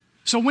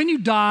So when you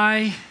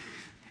die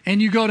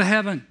and you go to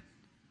heaven,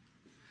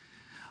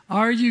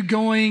 are you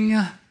going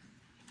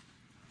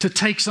to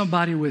take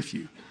somebody with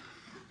you?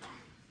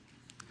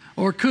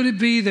 Or could it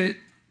be that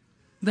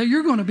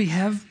you're going to be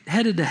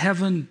headed to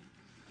heaven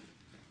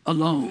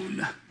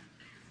alone?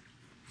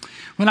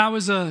 When I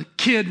was a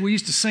kid, we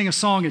used to sing a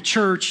song at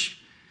church.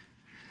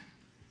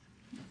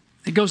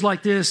 It goes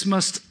like this: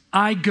 must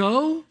I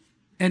go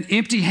and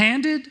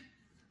empty-handed?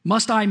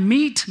 Must I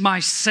meet my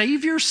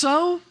Savior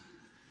so?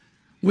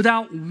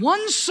 Without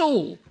one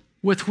soul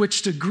with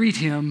which to greet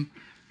him,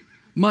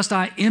 must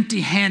I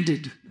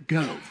empty-handed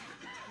go?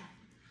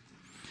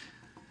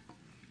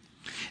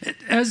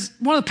 As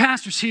one of the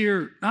pastors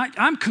here,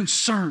 I'm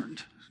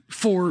concerned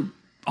for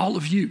all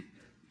of you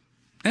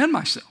and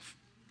myself.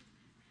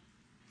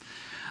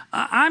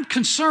 I'm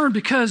concerned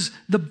because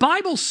the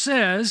Bible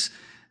says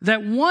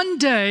that one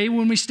day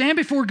when we stand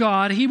before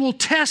God, he will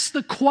test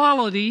the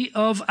quality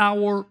of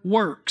our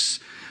works.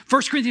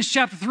 1 Corinthians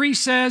chapter 3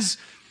 says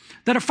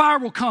that a fire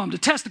will come to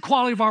test the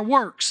quality of our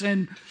works,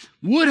 and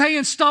wood, hay,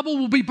 and stubble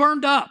will be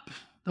burned up.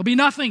 There'll be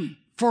nothing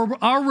for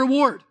our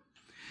reward.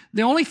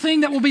 The only thing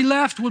that will be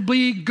left would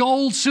be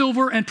gold,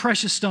 silver, and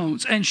precious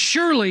stones. And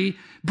surely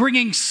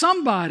bringing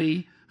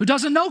somebody who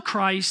doesn't know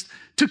Christ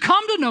to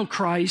come to know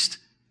Christ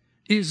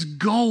is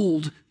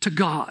gold to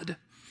God.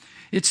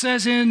 It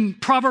says in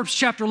Proverbs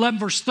chapter 11,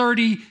 verse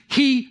 30,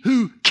 he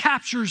who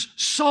captures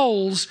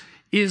souls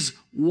is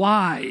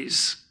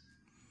wise.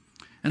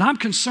 And I'm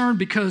concerned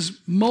because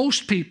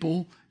most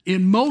people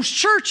in most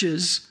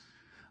churches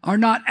are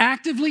not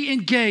actively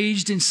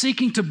engaged in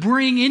seeking to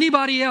bring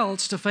anybody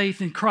else to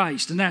faith in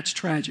Christ, and that's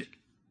tragic.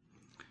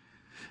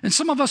 And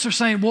some of us are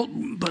saying, well,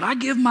 but I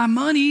give my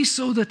money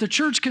so that the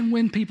church can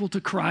win people to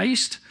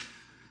Christ.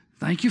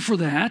 Thank you for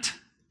that.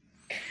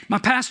 My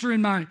pastor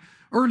in my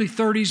early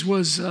 30s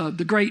was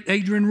the great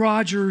Adrian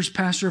Rogers,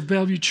 pastor of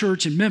Bellevue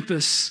Church in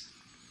Memphis.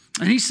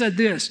 And he said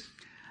this: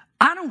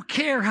 I don't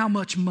care how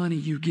much money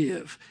you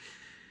give.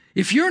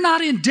 If you're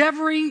not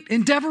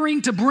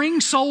endeavoring to bring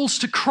souls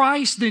to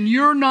Christ, then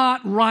you're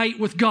not right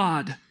with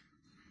God.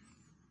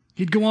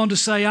 He'd go on to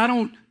say, I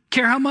don't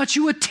care how much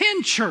you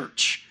attend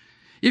church.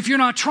 If you're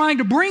not trying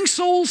to bring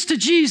souls to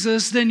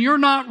Jesus, then you're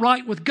not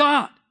right with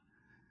God.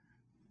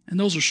 And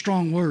those are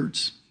strong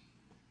words.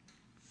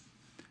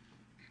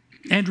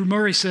 Andrew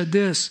Murray said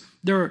this: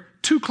 there are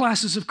two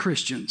classes of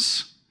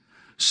Christians,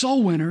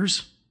 soul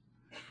winners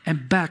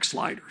and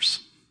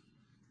backsliders.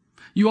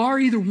 You are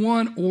either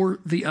one or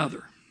the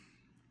other.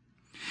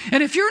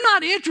 And if you're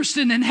not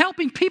interested in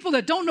helping people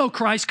that don't know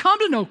Christ come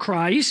to know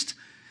Christ,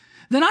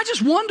 then I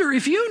just wonder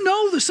if you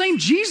know the same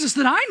Jesus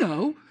that I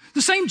know,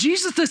 the same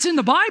Jesus that's in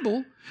the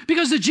Bible,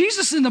 because the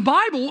Jesus in the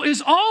Bible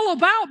is all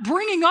about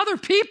bringing other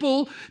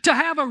people to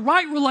have a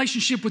right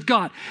relationship with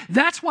God.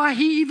 That's why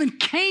he even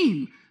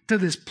came to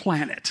this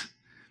planet,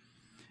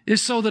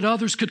 is so that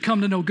others could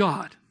come to know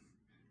God.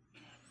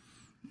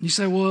 You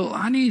say, well,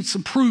 I need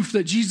some proof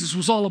that Jesus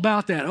was all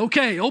about that.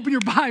 Okay, open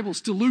your Bibles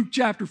to Luke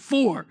chapter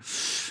 4.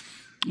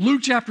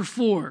 Luke chapter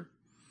 4.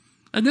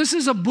 And this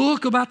is a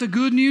book about the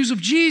good news of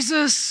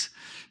Jesus,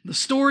 the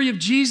story of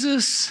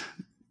Jesus.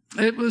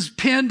 It was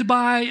penned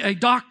by a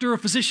doctor, a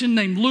physician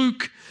named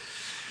Luke.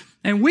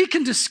 And we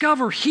can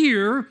discover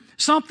here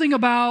something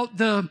about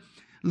the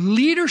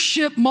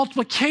leadership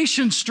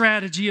multiplication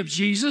strategy of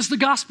Jesus, the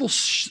gospel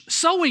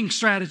sowing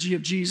strategy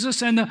of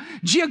Jesus, and the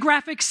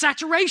geographic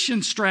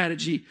saturation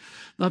strategy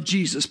of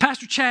Jesus.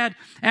 Pastor Chad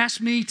asked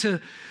me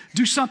to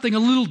do something a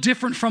little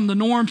different from the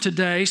norm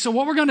today. So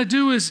what we're going to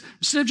do is,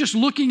 instead of just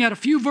looking at a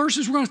few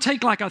verses, we're going to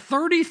take like a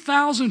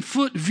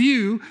 30,000-foot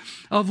view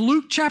of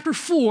Luke chapter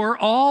 4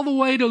 all the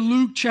way to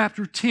Luke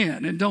chapter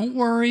 10. And don't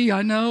worry,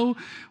 I know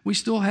we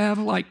still have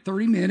like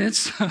 30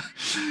 minutes,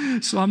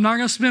 so I'm not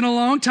going to spend a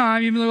long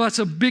time, even though that's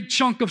a big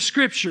chunk of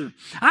Scripture.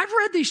 I've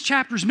read these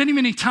chapters many,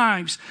 many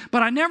times,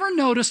 but I never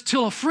noticed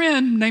till a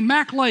friend named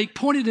Mac Lake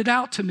pointed it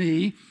out to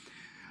me,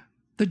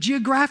 the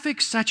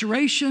geographic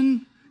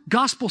saturation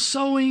gospel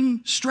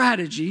sowing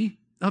strategy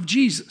of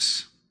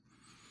Jesus.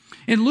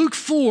 In Luke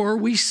 4,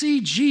 we see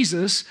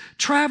Jesus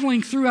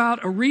traveling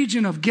throughout a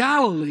region of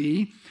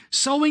Galilee,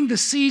 sowing the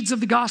seeds of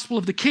the gospel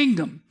of the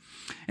kingdom.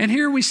 And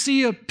here we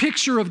see a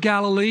picture of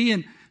Galilee,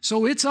 and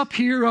so it's up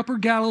here, Upper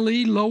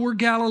Galilee, Lower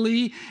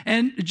Galilee.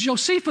 And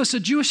Josephus, a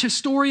Jewish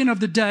historian of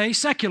the day,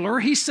 secular,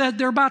 he said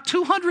there are about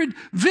 200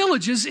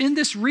 villages in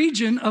this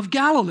region of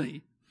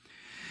Galilee.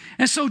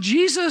 And so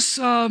Jesus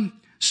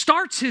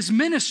starts his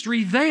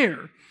ministry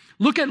there.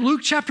 Look at Luke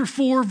chapter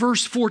 4,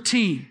 verse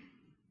 14.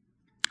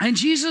 And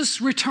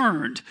Jesus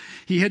returned.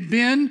 He had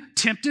been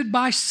tempted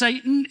by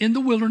Satan in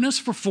the wilderness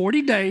for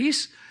 40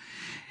 days.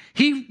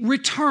 He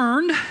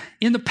returned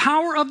in the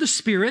power of the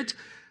Spirit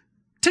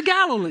to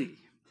Galilee.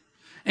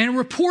 And a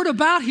report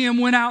about him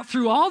went out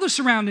through all the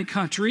surrounding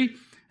country,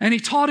 and he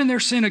taught in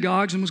their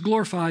synagogues and was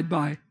glorified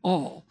by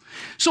all.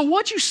 So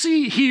what you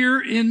see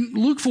here in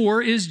Luke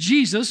 4 is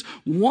Jesus,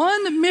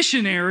 one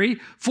missionary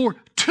for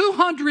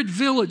 200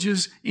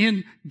 villages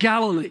in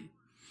Galilee.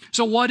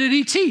 So what did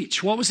he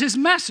teach? What was his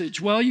message?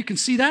 Well, you can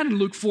see that in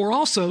Luke 4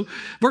 also.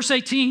 Verse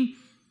 18,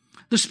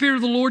 the Spirit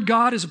of the Lord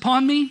God is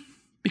upon me,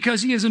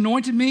 because he has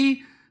anointed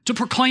me to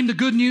proclaim the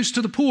good news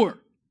to the poor.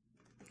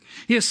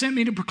 He has sent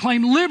me to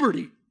proclaim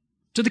liberty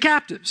to the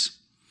captives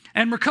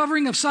and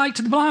recovering of sight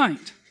to the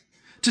blind,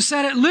 to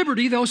set at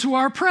liberty those who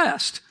are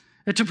oppressed,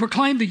 and to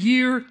proclaim the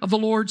year of the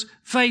Lord's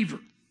favor.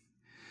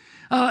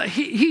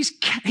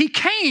 He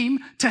came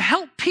to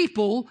help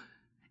people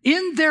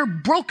in their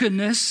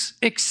brokenness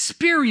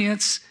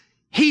experience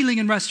healing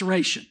and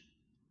restoration.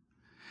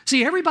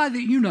 See, everybody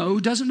that you know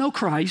who doesn't know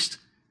Christ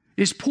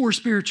is poor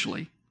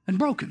spiritually and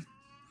broken.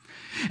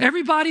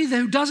 Everybody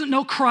who doesn't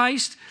know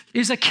Christ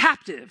is a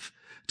captive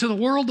to the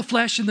world, the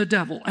flesh, and the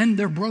devil, and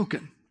they're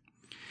broken.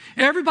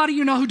 Everybody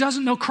you know who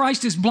doesn't know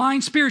Christ is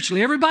blind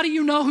spiritually. Everybody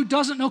you know who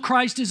doesn't know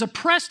Christ is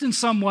oppressed in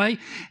some way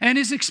and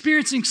is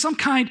experiencing some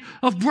kind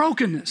of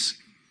brokenness.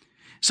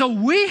 So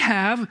we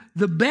have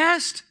the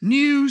best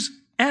news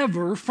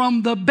ever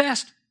from the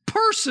best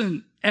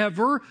person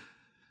ever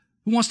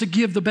who wants to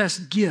give the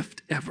best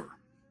gift ever.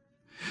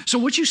 So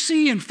what you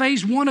see in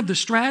phase 1 of the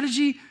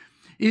strategy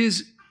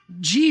is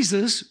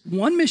Jesus,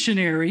 one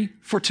missionary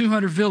for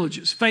 200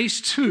 villages.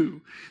 Phase 2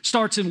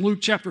 starts in Luke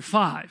chapter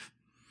 5.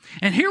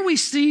 And here we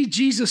see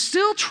Jesus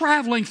still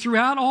traveling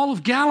throughout all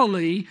of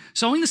Galilee,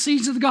 sowing the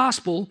seeds of the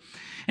gospel,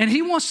 and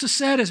he wants to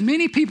set as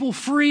many people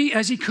free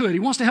as he could. He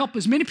wants to help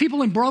as many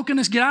people in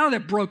brokenness get out of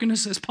that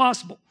brokenness as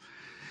possible.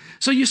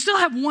 So you still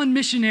have one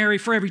missionary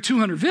for every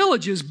 200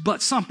 villages,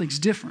 but something's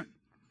different.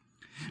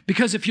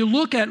 Because if you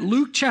look at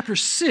Luke chapter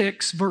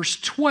 6, verse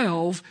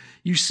 12,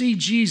 you see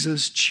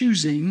Jesus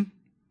choosing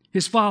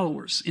his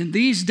followers. In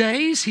these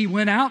days, he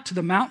went out to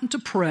the mountain to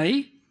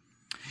pray,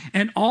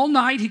 and all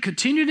night he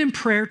continued in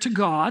prayer to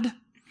God.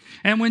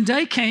 And when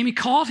day came, he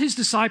called his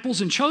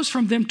disciples and chose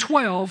from them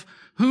 12,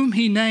 whom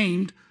he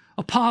named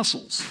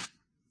apostles.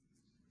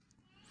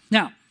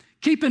 Now,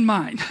 keep in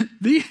mind,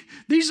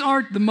 these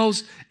aren't the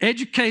most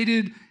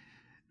educated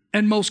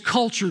and most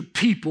cultured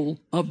people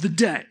of the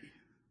day.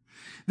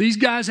 These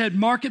guys had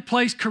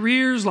marketplace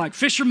careers like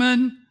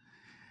fishermen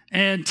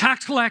and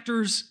tax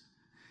collectors.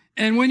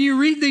 And when you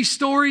read these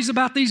stories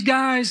about these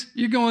guys,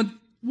 you're going,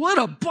 what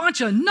a bunch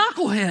of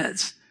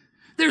knuckleheads.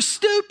 They're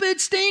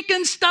stupid,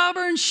 stinking,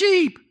 stubborn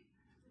sheep,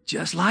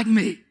 just like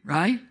me,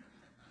 right?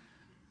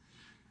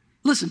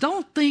 Listen,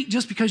 don't think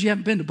just because you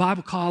haven't been to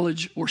Bible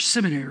college or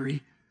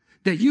seminary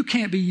that you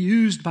can't be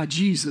used by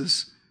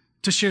Jesus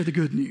to share the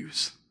good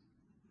news.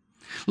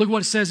 Look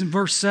what it says in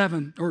verse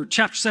 7, or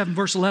chapter 7,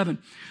 verse 11.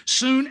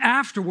 Soon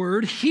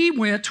afterward, he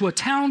went to a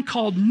town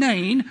called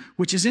Nain,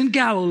 which is in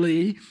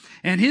Galilee,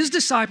 and his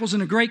disciples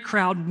and a great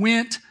crowd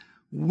went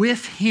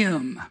with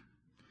him.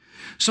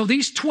 So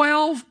these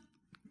 12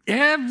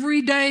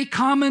 everyday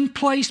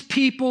commonplace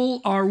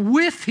people are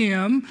with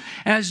him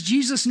as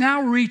Jesus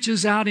now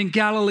reaches out in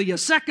Galilee a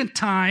second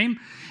time,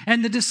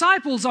 and the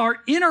disciples are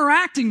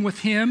interacting with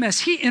him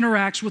as he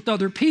interacts with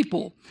other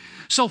people.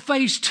 So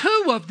phase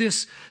 2 of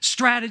this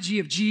strategy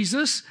of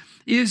Jesus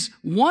is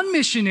one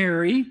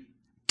missionary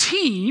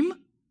team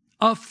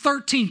of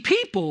 13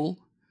 people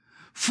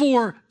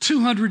for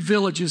 200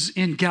 villages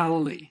in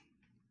Galilee.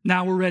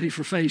 Now we're ready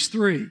for phase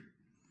 3.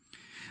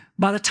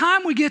 By the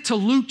time we get to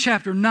Luke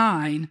chapter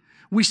 9,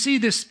 we see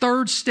this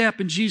third step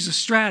in Jesus'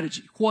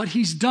 strategy. What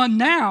he's done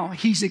now,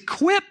 he's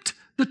equipped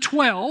the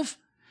 12,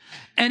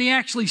 and he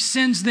actually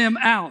sends them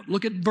out.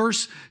 Look at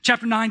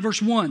chapter 9, verse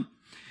 1.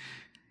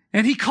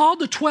 And he called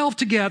the 12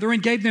 together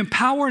and gave them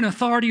power and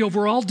authority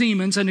over all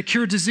demons and to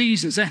cure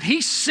diseases. And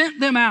he sent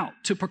them out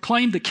to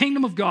proclaim the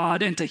kingdom of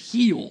God and to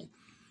heal.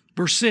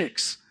 Verse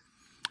 6.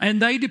 And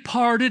they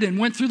departed and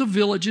went through the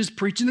villages,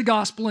 preaching the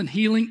gospel and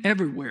healing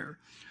everywhere.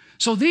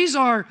 So these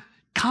are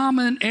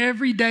common,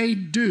 everyday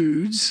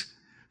dudes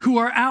who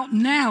are out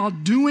now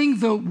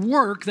doing the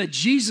work that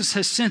Jesus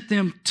has sent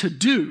them to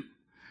do.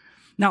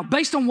 Now,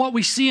 based on what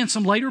we see in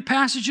some later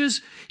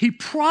passages, he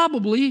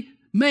probably,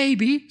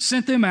 maybe,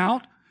 sent them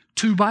out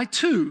 2 by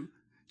 2.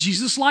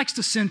 Jesus likes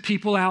to send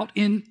people out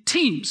in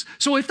teams.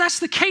 So if that's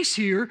the case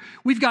here,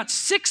 we've got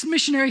 6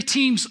 missionary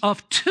teams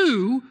of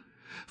 2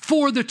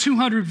 for the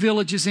 200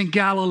 villages in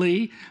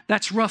Galilee.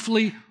 That's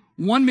roughly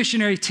 1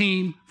 missionary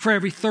team for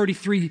every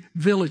 33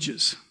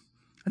 villages.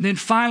 And then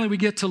finally we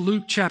get to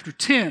Luke chapter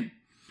 10.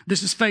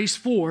 This is phase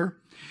 4.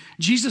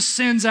 Jesus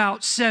sends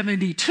out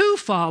 72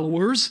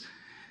 followers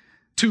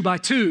 2 by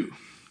 2.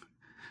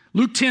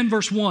 Luke 10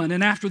 verse 1,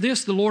 and after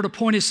this the Lord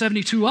appointed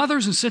 72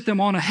 others and sent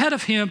them on ahead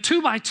of him 2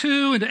 by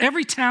 2 into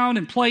every town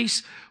and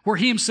place where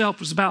he himself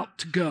was about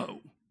to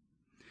go.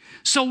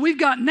 So we've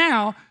got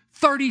now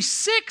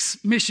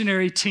 36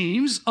 missionary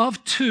teams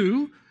of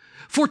 2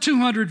 for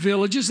 200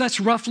 villages. That's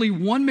roughly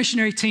 1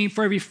 missionary team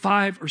for every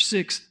 5 or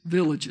 6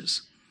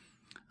 villages.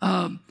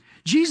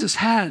 Jesus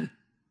had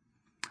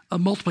a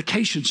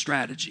multiplication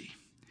strategy.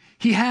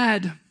 He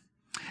had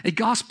a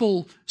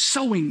gospel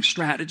sowing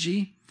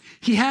strategy.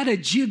 He had a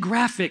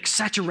geographic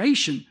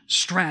saturation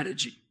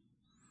strategy.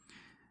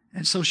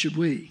 And so should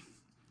we.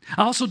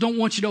 I also don't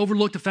want you to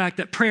overlook the fact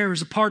that prayer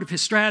is a part of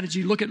his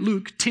strategy. Look at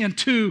Luke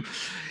 10:2.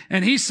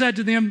 And he said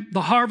to them,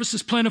 the harvest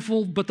is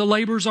plentiful, but the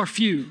laborers are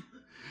few.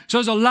 So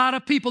there's a lot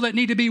of people that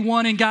need to be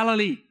won in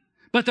Galilee,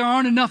 but there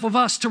aren't enough of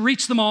us to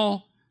reach them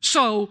all.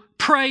 So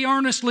pray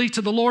earnestly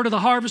to the Lord of the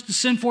harvest to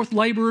send forth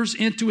laborers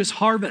into his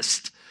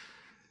harvest.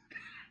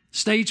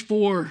 Stage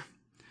 4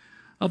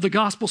 of the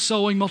gospel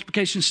sowing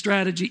multiplication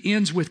strategy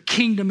ends with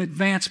kingdom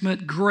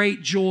advancement,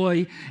 great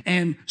joy,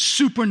 and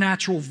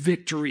supernatural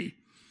victory.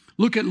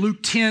 Look at Luke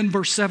 10,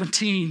 verse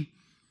 17.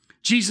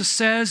 Jesus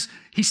says,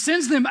 he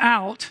sends them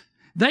out.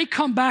 They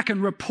come back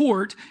and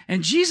report,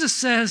 and Jesus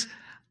says,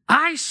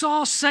 I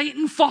saw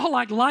Satan fall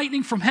like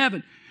lightning from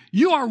heaven.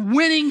 You are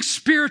winning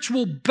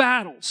spiritual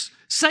battles.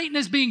 Satan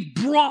is being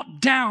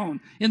brought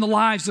down in the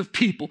lives of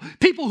people.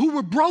 People who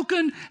were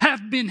broken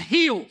have been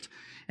healed.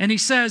 And he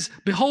says,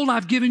 behold,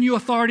 I've given you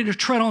authority to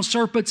tread on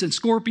serpents and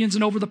scorpions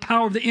and over the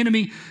power of the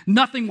enemy.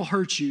 Nothing will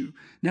hurt you.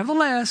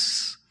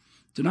 Nevertheless,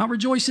 do not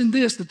rejoice in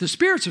this, that the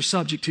spirits are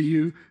subject to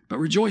you, but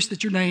rejoice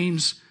that your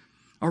names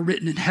are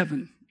written in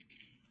heaven.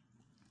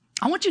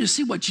 I want you to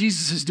see what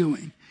Jesus is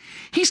doing.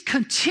 He's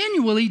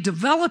continually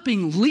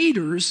developing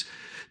leaders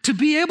to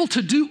be able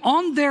to do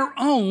on their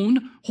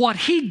own what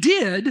he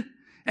did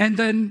and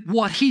then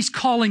what he's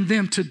calling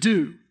them to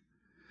do.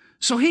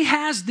 So he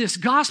has this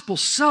gospel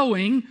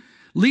sowing,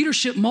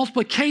 leadership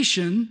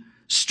multiplication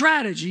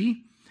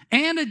strategy,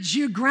 and a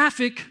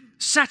geographic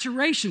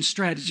saturation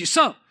strategy.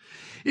 So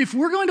if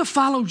we're going to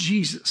follow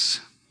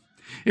Jesus,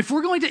 if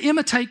we're going to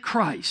imitate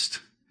Christ,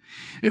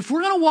 if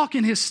we're going to walk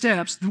in his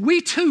steps, we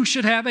too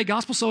should have a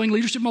gospel sowing,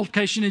 leadership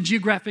multiplication, and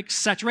geographic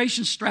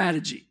saturation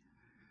strategy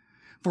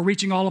for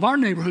reaching all of our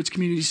neighborhoods,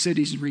 communities,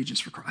 cities, and regions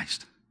for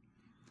Christ.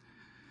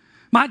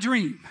 My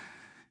dream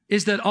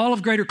is that all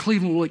of Greater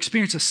Cleveland will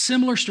experience a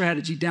similar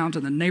strategy down to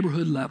the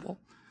neighborhood level.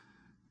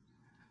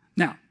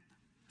 Now,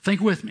 think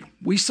with me.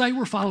 We say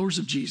we're followers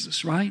of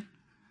Jesus, right?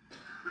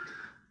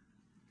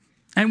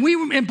 And we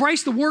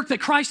embrace the work that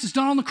Christ has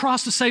done on the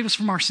cross to save us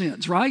from our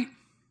sins, right?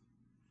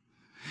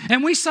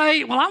 And we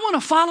say, well, I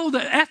want to follow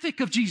the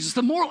ethic of Jesus,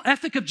 the moral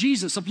ethic of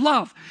Jesus, of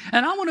love.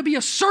 And I want to be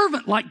a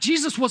servant like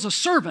Jesus was a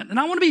servant. And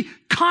I want to be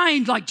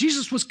kind like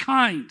Jesus was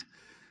kind.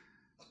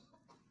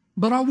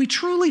 But are we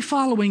truly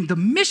following the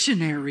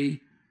missionary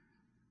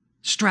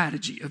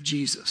strategy of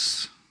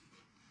Jesus?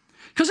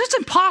 Because it's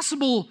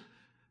impossible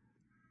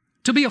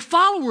to be a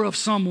follower of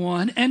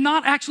someone and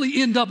not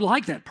actually end up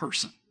like that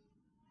person.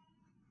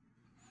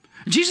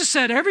 Jesus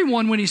said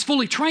everyone, when he's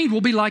fully trained,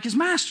 will be like his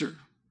master.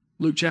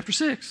 Luke chapter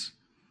 6.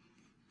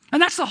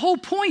 And that's the whole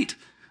point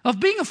of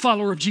being a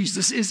follower of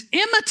Jesus, is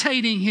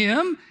imitating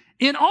him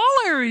in all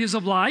areas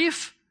of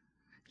life,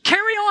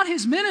 carry on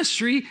his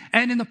ministry,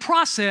 and in the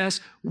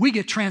process, we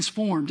get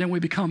transformed and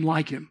we become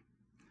like him.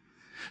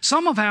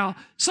 Somehow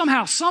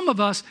some of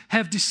us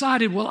have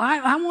decided, well,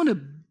 I want to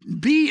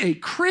be a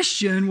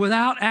Christian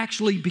without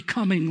actually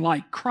becoming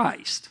like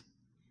Christ.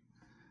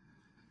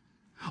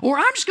 Or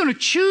I'm just going to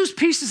choose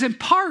pieces and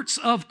parts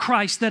of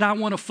Christ that I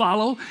want to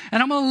follow,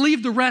 and I'm going to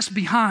leave the rest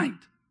behind.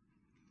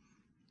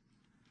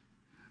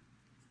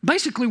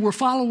 Basically, we're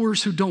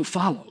followers who don't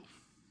follow.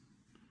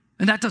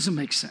 And that doesn't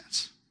make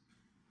sense.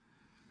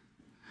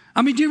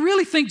 I mean, do you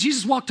really think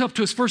Jesus walked up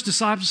to his first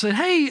disciples and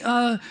said,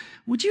 hey,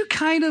 would you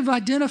kind of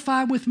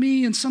identify with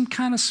me in some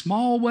kind of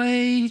small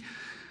way?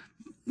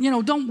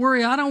 Don't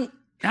worry, I don't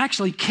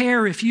actually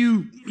care if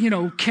you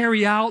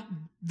carry out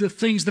the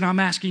things that I'm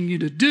asking you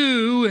to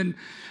do, and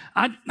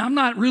I'm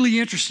not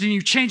really interested in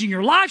you changing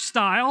your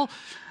lifestyle.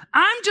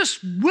 I'm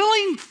just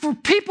willing for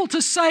people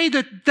to say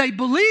that they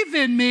believe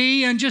in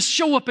me and just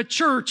show up at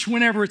church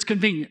whenever it's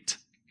convenient.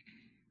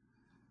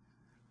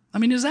 I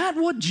mean, is that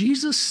what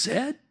Jesus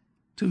said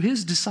to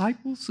his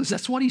disciples? Is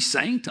that what he's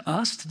saying to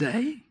us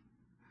today?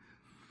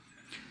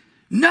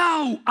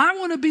 No, I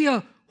want to be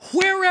a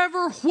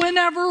wherever,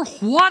 whenever,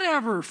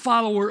 whatever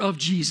follower of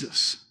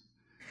Jesus.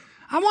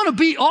 I want to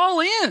be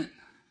all in.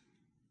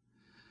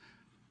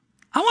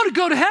 I want to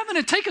go to heaven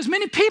and take as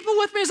many people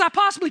with me as I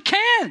possibly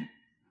can.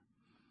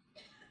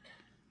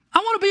 I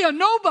want to be a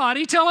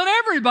nobody telling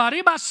everybody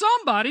about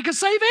somebody who can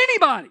save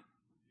anybody.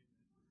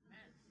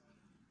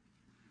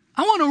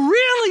 I want to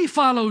really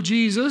follow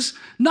Jesus,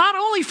 not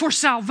only for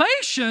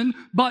salvation,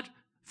 but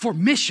for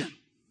mission.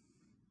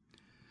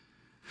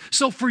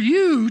 So for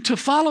you to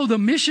follow the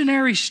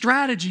missionary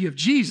strategy of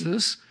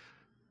Jesus,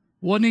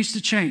 what needs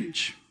to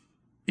change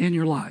in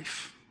your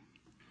life?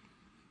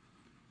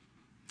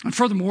 And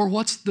furthermore,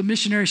 what's the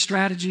missionary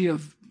strategy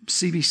of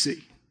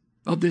CBC,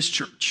 of this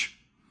church,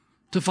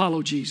 to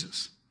follow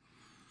Jesus?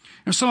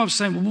 And some of us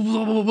are saying,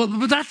 well,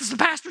 but that's the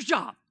pastor's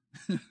job.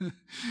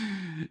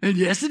 And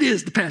yes, it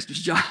is the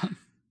pastor's job.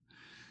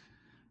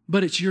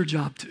 But it's your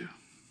job too.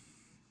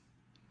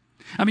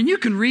 I mean, you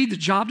can read the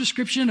job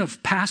description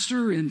of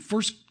pastor in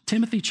 1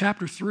 Timothy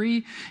chapter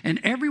 3, and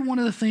every one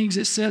of the things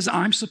it says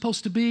I'm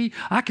supposed to be,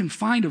 I can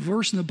find a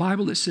verse in the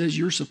Bible that says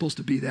you're supposed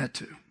to be that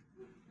too.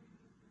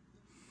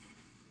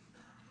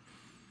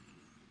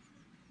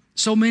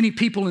 So many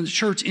people in the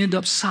church end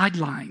up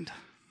sidelined.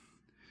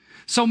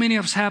 So many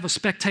of us have a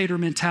spectator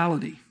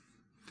mentality.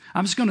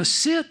 I'm just going to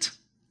sit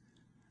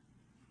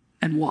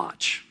and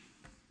watch.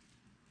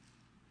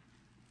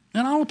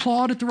 And I'll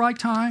applaud at the right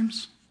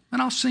times.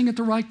 and I'll sing at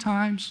the right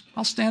times.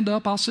 I'll stand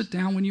up, I'll sit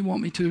down when you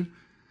want me to.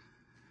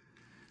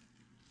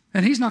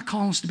 And he's not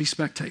calling us to be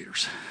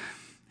spectators.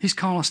 He's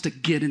calling us to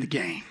get in the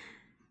game.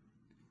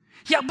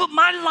 Yeah, but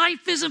my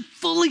life isn't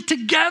fully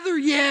together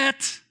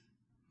yet.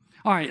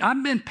 All right,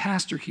 I've been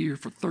pastor here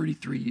for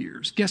 33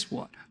 years. Guess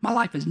what? My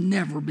life has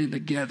never been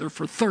together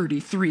for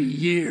 33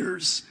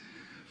 years.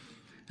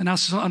 And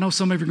I know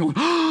some of you are going,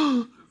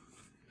 oh,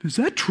 is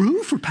that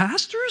true for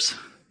pastors?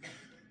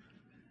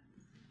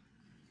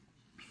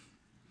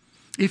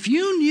 If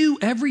you knew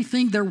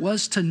everything there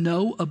was to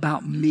know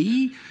about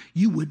me,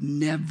 you would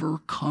never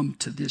come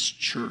to this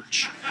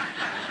church.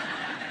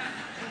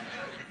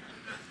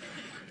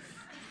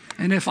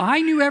 And if I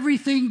knew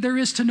everything there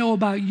is to know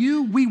about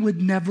you, we would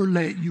never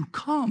let you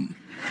come.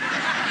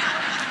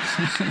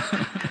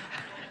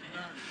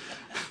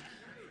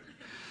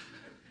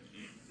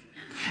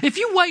 If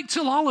you wait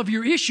till all of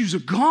your issues are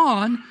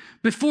gone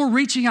before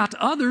reaching out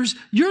to others,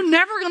 you're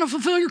never going to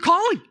fulfill your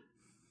calling.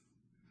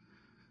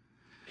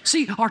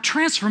 See, our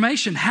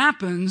transformation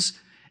happens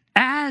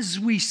as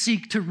we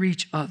seek to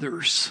reach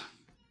others.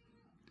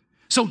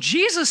 So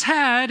Jesus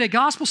had a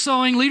gospel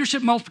sowing,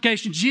 leadership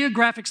multiplication,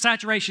 geographic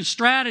saturation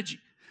strategy.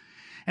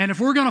 And if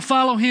we're going to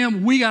follow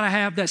him, we got to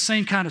have that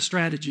same kind of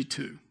strategy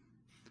too.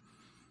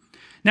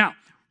 Now,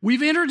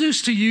 we've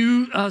introduced to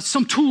you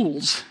some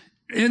tools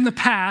in the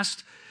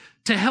past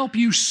to help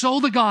you sow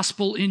the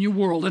gospel in your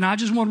world. And I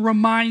just want to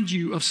remind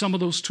you of some of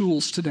those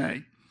tools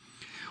today.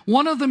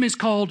 One of them is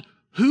called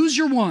Who's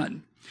Your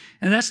One?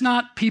 And that's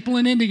not people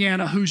in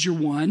Indiana, who's your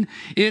one.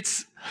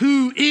 It's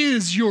who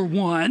is your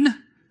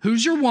one?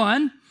 Who's your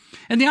one?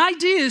 And the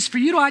idea is for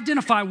you to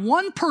identify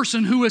one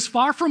person who is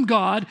far from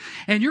God,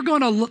 and you're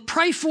going to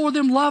pray for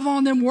them, love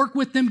on them, work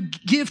with them,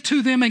 give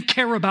to them, and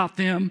care about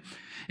them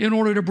in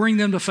order to bring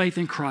them to faith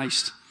in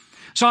Christ.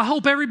 So I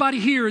hope everybody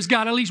here has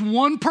got at least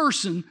one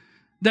person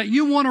that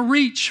you want to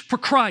reach for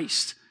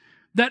Christ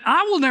that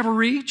I will never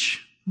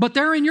reach, but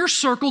they're in your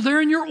circle,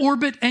 they're in your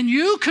orbit, and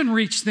you can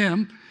reach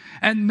them.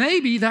 And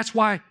maybe that's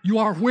why you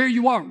are where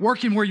you are,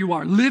 working where you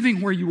are,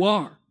 living where you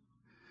are.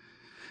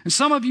 And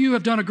some of you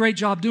have done a great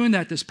job doing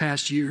that this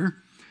past year.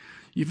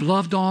 You've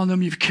loved on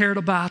them, you've cared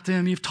about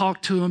them, you've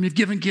talked to them, you've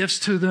given gifts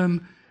to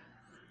them.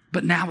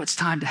 But now it's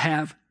time to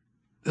have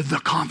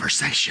the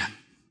conversation,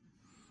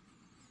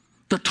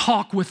 to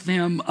talk with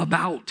them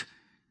about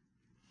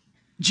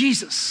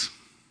Jesus.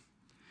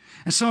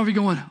 And some of you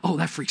going, oh,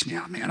 that freaks me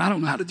out, man. I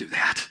don't know how to do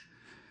that.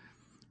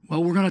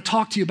 Well, we're going to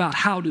talk to you about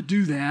how to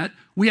do that.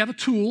 We have a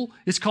tool.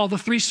 It's called the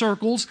 3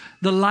 Circles,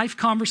 the Life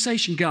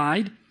Conversation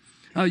Guide.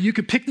 You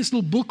could pick this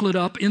little booklet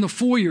up in the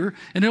foyer,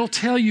 and it'll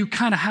tell you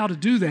kind of how to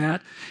do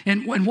that.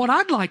 And what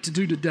I'd like to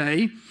do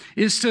today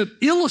is to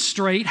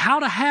illustrate how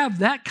to have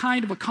that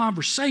kind of a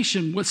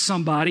conversation with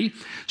somebody.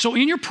 So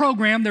in your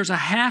program, there's a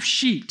half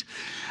sheet.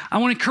 I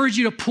want to encourage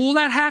you to pull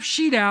that half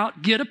sheet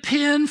out, get a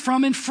pen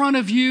from in front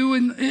of you,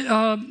 and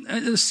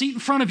the seat in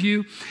front of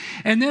you,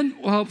 and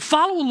then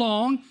follow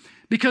along,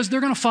 because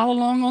they're going to follow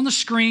along on the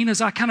screen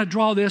as I kind of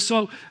draw this.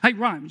 So, hey,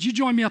 Ryan, would you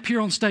join me up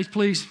here on stage,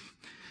 please?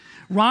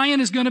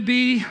 Ryan is going to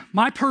be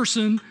my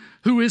person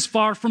who is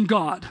far from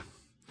God.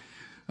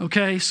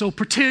 Okay, so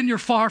pretend you're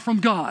far from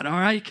God, all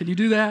right? Can you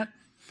do that?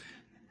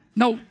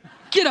 No,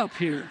 get up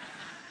here.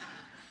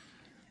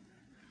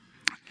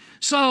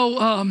 So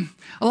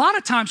a lot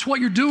of times what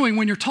you're doing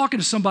when you're talking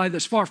to somebody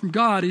that's far from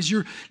God is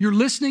you're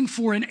listening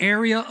for an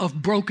area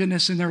of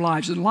brokenness in their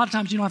lives. And a lot of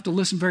times you don't have to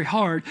listen very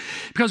hard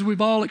because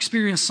we've all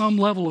experienced some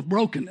level of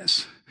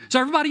brokenness. So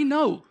everybody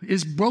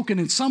is broken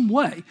in some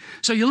way.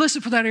 So you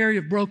listen for that area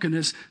of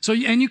brokenness.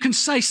 And you can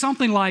say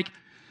something like,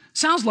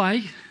 sounds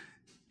like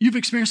you've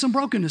experienced some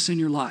brokenness in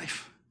your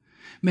life.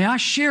 May I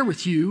share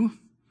with you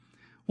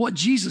what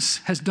Jesus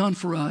has done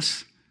for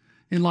us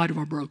in light of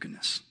our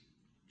brokenness?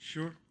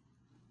 Sure.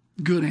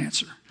 Good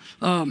answer.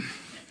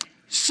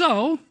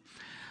 So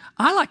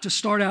I like to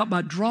start out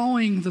by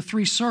drawing the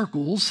 3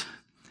 circles,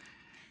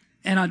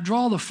 and I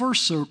draw the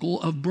first circle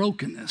of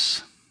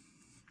brokenness.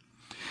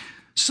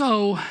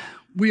 So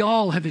we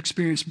all have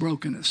experienced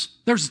brokenness.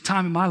 There's a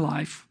time in my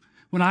life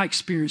when I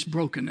experienced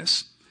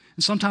brokenness,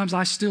 and sometimes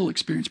I still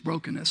experience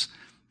brokenness.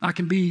 I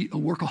can be a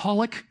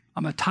workaholic.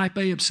 I'm a type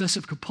A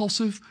obsessive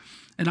compulsive,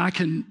 and I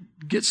can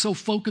get so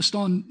focused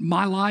on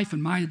my life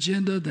and my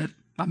agenda that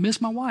I miss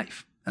my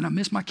wife and I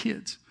miss my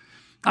kids.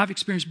 I've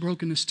experienced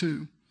brokenness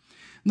too.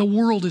 And the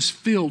world is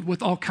filled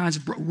with all kinds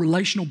of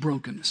relational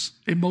brokenness,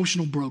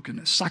 emotional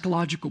brokenness,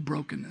 psychological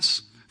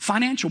brokenness,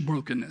 financial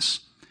brokenness.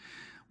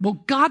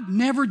 Well, God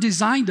never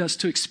designed us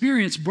to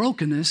experience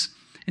brokenness.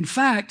 In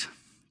fact,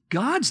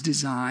 God's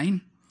design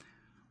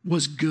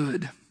was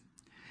good.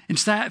 In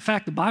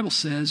fact, the Bible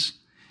says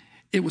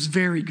it was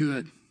very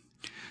good.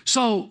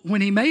 So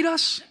when he made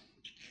us,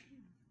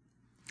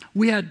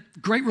 we had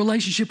great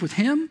relationship with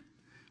him.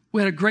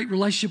 We had a great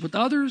relationship with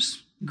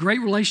others, great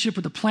relationship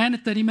with the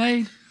planet that he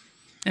made,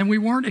 and we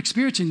weren't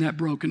experiencing that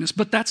brokenness.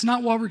 But that's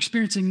not what we're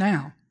experiencing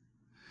now,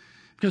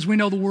 because we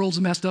know the world's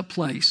a messed up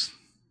place.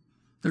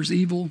 There's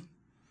evil,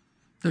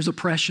 there's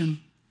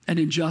oppression and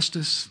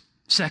injustice,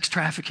 sex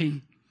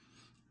trafficking,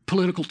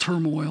 political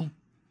turmoil,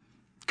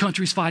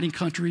 countries fighting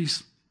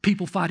countries,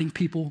 people fighting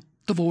people,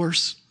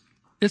 divorce.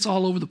 It's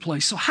all over the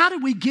place. So how do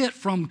we get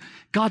from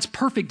God's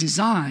perfect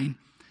design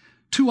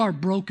to our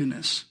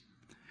brokenness?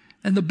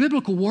 And the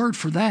biblical word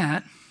for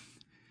that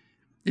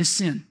is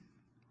sin.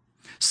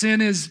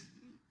 Sin is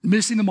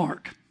missing the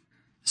mark.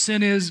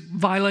 Sin is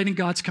violating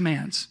God's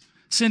commands.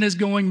 Sin is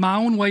going my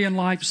own way in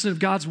life instead of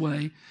God's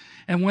way.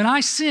 And when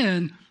I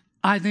sin,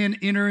 I then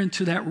enter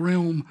into that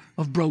realm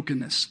of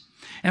brokenness.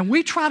 And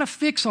we try to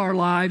fix our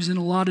lives in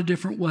a lot of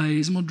different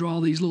ways. I'm going to draw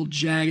these little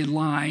jagged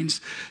lines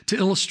to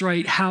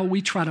illustrate how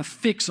we try to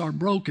fix our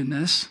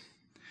brokenness.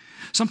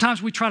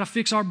 Sometimes we try to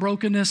fix our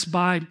brokenness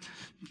by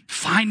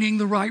finding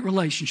the right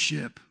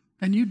relationship.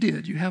 And you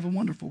did. You have a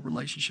wonderful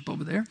relationship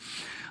over there.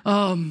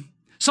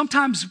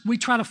 Sometimes we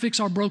try to fix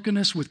our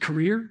brokenness with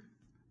career.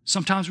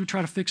 Sometimes we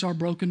try to fix our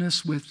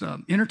brokenness with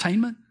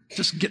entertainment,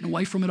 just getting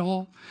away from it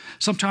all.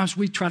 Sometimes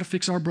we try to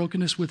fix our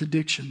brokenness with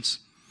addictions.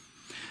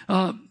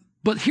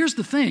 But here's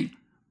the thing.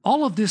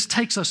 All of this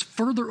takes us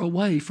further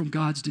away from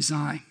God's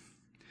design.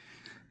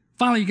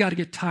 Finally, you got to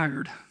get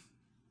tired.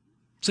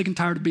 Sick and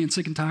tired of being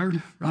sick and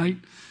tired, right?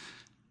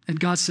 And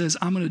God says,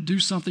 I'm going to do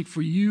something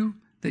for you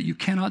that you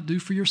cannot do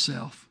for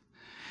yourself.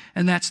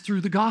 And that's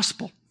through the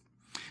gospel.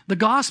 The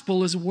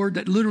gospel is a word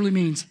that literally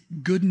means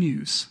good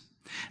news.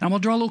 And I'm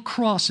going to draw a little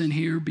cross in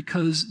here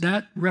because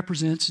that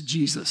represents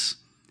Jesus.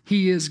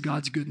 He is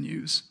God's good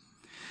news.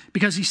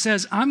 Because he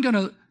says, I'm going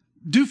to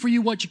do for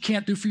you what you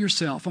can't do for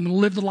yourself. I'm going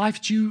to live the life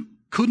that you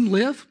couldn't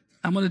live.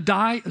 I'm going to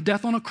die a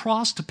death on a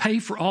cross to pay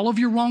for all of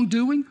your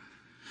wrongdoing.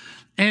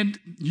 And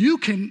you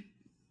can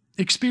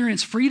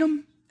experience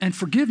freedom and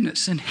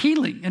forgiveness and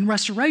healing and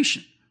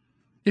restoration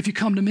if you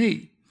come to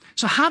me.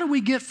 So how do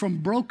we get from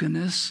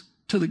brokenness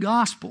to the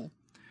gospel?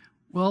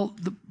 Well,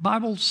 the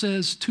Bible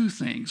says two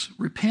things: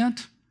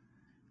 repent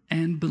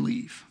and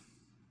believe.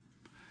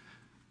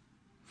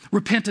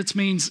 Repentance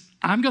means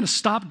I'm going to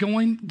stop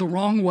going the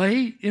wrong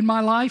way in my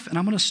life and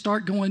I'm going to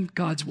start going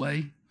God's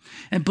way.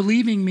 And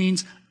believing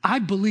means I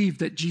believe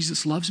that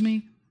Jesus loves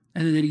me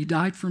and that he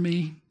died for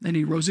me and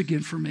he rose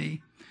again for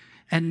me.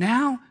 And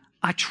now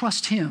I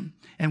trust him.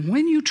 And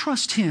when you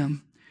trust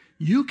him,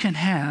 you can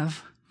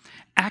have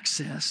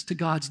access to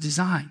God's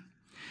design.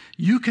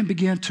 You can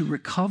begin to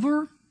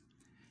recover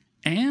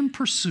and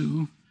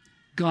pursue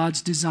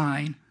God's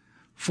design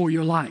for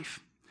your life.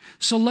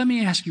 So let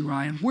me ask you,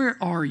 Ryan, where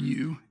are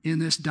you in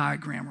this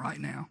diagram right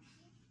now?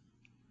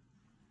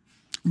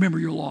 Remember,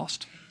 you're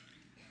lost.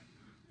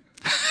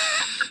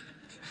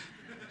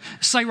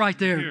 Say right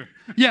there. Here.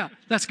 Yeah,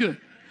 that's good.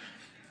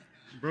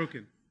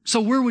 Broken. So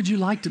where would you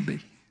like to be?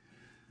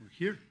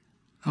 Here.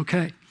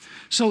 Okay.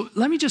 So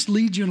let me just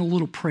lead you in a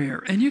little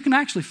prayer. And you can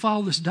actually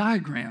follow this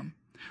diagram.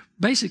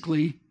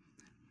 Basically,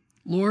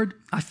 Lord,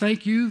 I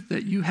thank you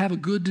that you have a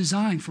good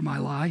design for my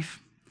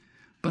life,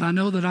 but I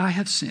know that I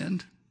have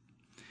sinned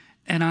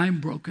and I'm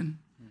broken.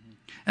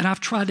 And I've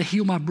tried to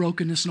heal my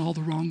brokenness in all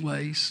the wrong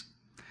ways.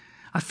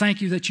 I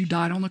thank you that you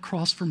died on the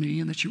cross for me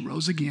and that you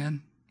rose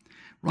again.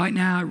 Right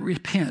now, I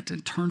repent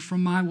and turn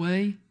from my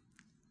way,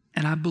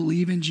 and I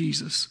believe in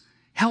Jesus.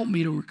 Help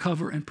me to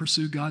recover and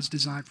pursue God's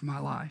design for my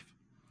life.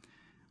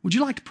 Would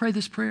you like to pray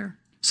this prayer?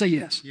 Say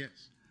yes. Yes.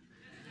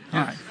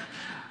 All right.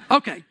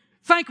 Okay.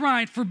 Thank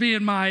Ryan for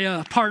being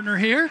my partner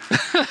here.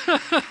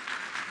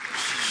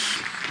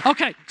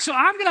 Okay, so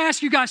I'm going to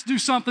ask you guys to do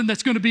something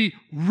that's going to be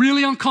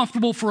really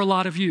uncomfortable for a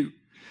lot of you.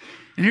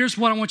 And here's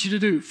what I want you to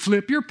do.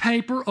 Flip your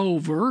paper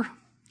over,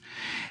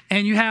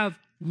 and you have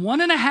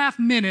 1.5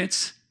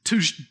 minutes to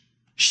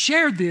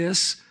share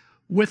this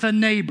with a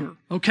neighbor,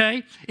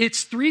 okay?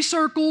 It's 3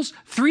 circles,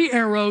 3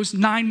 arrows,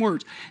 9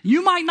 words.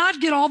 You might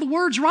not get all the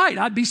words right.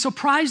 I'd be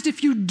surprised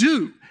if you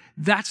do.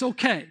 That's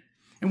okay.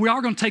 And we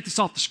are going to take this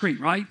off the screen,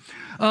 right?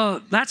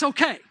 That's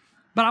okay.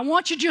 But I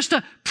want you just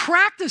to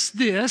practice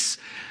this.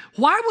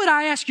 Why would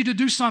I ask you to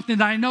do something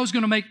that I know is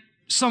going to make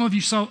some of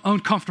you so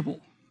uncomfortable?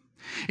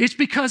 It's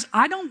because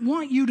I don't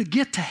want you to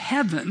get to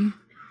heaven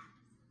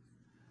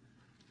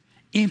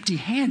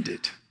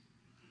empty-handed.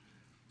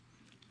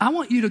 I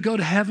want you to go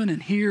to heaven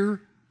and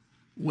hear,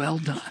 well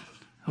done,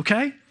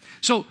 okay?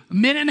 So 1.5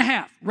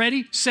 minutes.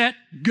 Ready, set,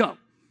 go.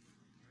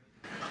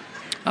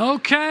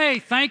 Okay,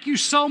 thank you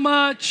so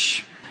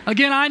much.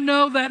 Again, I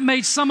know that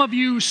made some of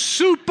you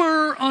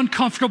super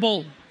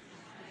uncomfortable.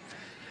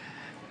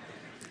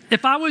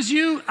 If I was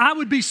you, I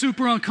would be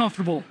super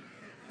uncomfortable.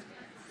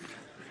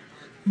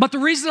 But the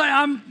reason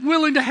I'm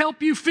willing to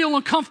help you feel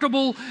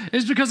uncomfortable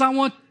is because I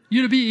want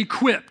you to be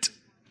equipped.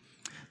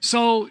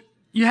 So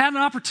you have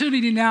an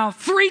opportunity now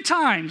 3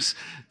 times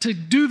to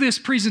do this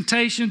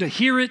presentation, to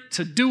hear it,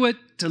 to do it,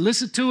 to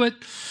listen to it.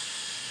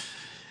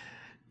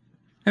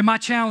 And my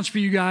challenge for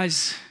you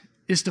guys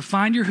is to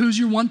find who's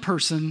your one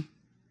person,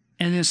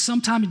 and then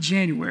sometime in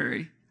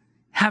January,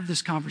 have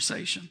this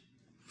conversation.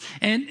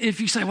 And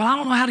if you say, well, I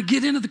don't know how to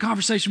get into the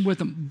conversation with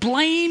them,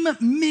 blame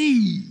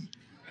me.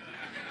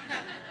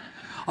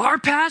 Our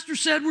pastor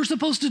said we're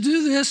supposed to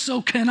do this,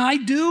 so can I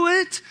do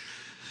it?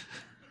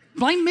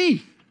 Blame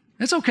me.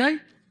 It's okay.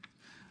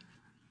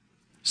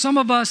 Some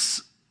of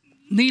us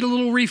need a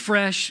little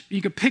refresh,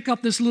 you can pick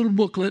up this little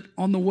booklet.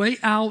 On the way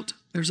out,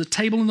 there's a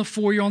table in the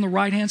foyer on the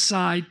right-hand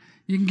side.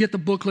 You can get the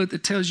booklet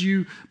that tells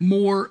you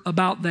more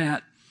about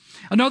that.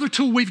 Another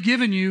tool we've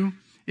given you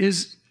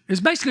is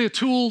basically a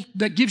tool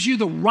that gives you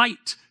the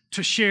right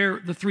to share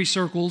the three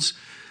circles.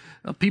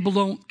 People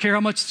don't care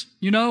how much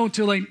you know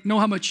until they know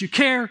how much you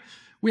care.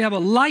 We have a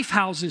Life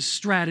Houses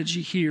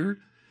strategy here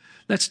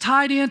that's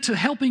tied into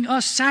helping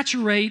us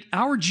saturate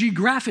our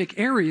geographic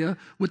area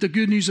with the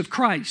good news of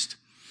Christ.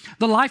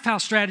 The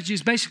Lifehouse strategy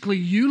is basically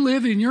you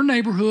live in your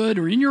neighborhood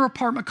or in your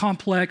apartment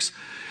complex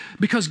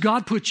because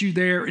God put you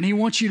there and He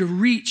wants you to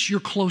reach your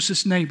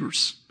closest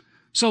neighbors.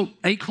 So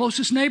 8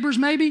 closest neighbors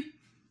maybe?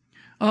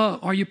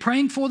 Are you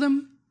praying for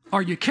them?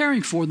 Are you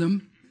caring for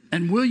them?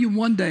 And will you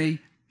one day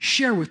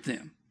share with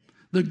them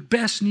the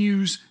best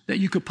news that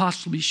you could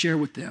possibly share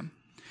with them?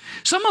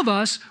 Some of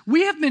us,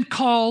 we have been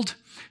called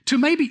to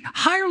maybe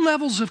higher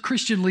levels of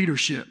Christian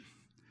leadership.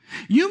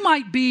 You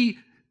might be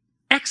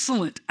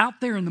excellent out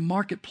there in the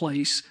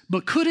marketplace,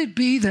 but could it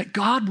be that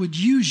God would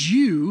use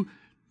you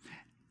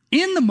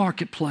in the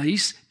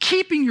marketplace,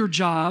 keeping your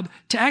job,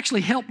 to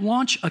actually help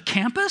launch a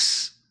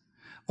campus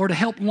or to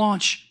help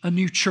launch a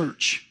new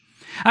church?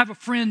 I have a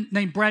friend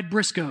named Brad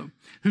Briscoe,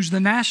 who's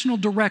the national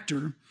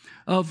director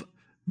of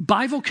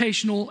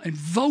bivocational and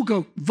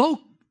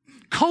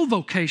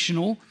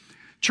co-vocational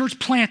church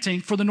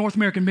planting for the North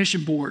American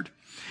Mission Board.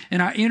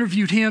 And I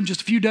interviewed him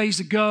just a few days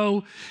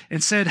ago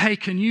and said, hey,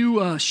 can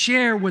you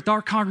share with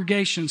our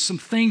congregation some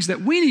things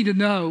that we need to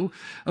know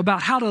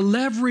about how to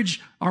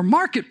leverage our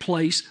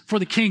marketplace for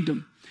the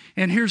kingdom?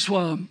 And here's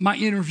my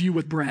interview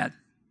with Brad.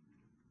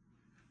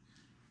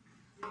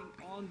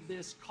 On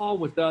this call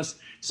with us.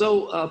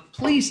 So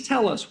please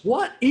tell us,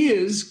 what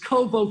is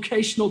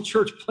co-vocational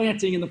church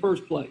planting in the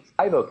first place?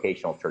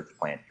 Bivocational church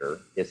planter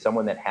is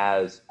someone that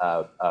has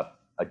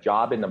a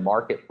job in the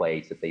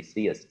marketplace that they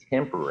see as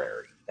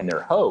temporary. And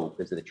their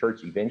hope is that the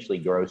church eventually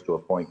grows to a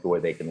point to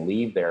where they can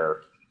leave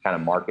their kind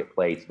of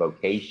marketplace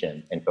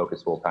vocation and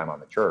focus full time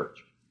on the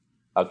church.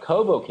 A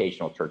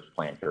co-vocational church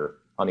planter,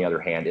 on the other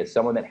hand, is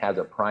someone that has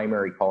a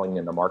primary calling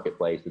in the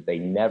marketplace that they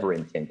never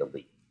intend to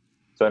leave.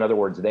 So in other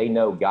words, they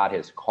know God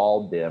has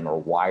called them or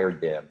wired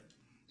them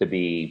to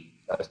be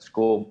a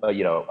school,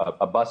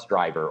 a bus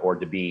driver, or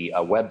to be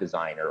a web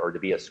designer, or to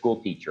be a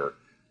school teacher.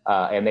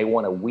 And they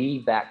want to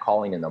weave that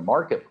calling in the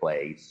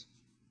marketplace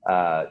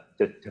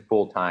to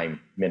full-time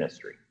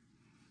ministry.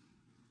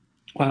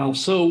 Wow.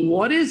 So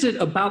what is it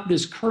about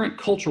this current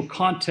cultural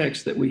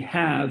context that we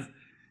have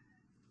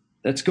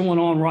that's going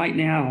on right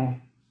now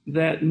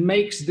that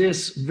makes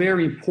this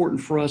very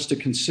important for us to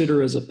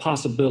consider as a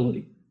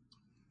possibility?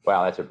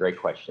 Wow, that's a great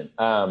question.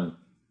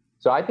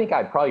 So I think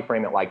I'd probably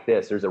frame it like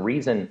this. There's a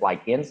reason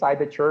like inside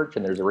the church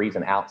and there's a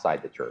reason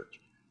outside the church.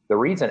 The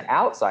reason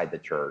outside the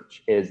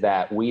church is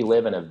that we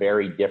live in a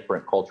very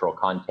different cultural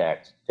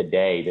context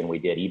today than we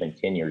did even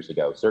 10 years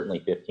ago, certainly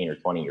 15 or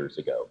 20 years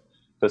ago.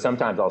 So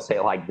sometimes I'll say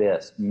it like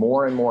this: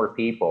 more and more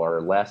people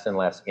are less and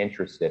less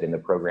interested in the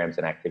programs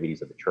and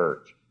activities of the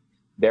church.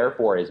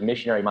 Therefore, as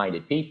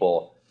missionary-minded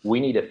people, we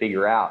need to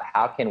figure out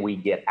how can we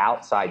get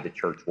outside the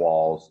church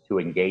walls to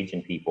engage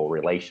in people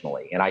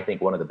relationally. And I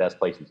think one of the best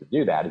places to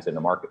do that is in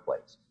the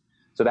marketplace.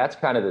 So that's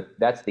kind of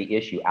that's the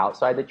issue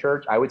outside the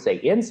church. I would say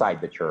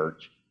inside the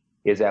church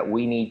is that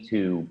we need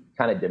to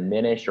kind of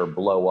diminish or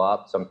blow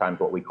up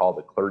sometimes what we call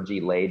the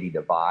clergy-laity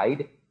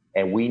divide.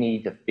 And we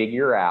need to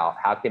figure out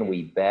how can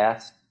we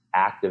best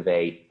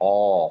activate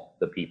all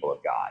the people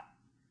of God.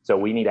 So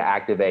we need to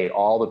activate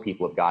all the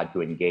people of God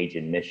to engage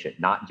in mission,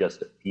 not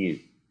just a few.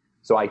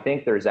 So I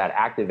think there's that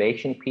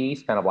activation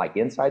piece, kind of like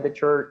inside the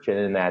church,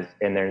 and then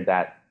there's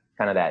that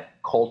kind of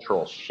that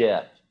cultural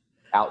shift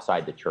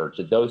outside the church.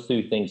 If those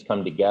two things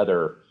come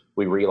together,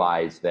 we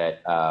realize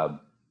that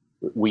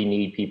we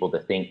need people to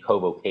think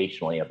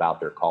co-vocationally about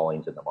their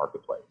callings in the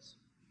marketplace.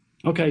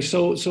 Okay,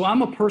 so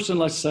I'm a person,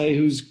 let's say,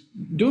 who's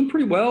doing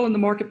pretty well in the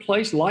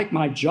marketplace, like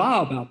my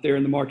job out there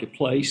in the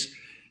marketplace,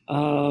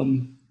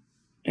 and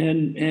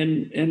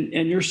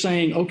you're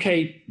saying,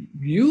 okay,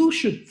 you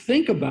should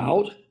think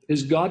about,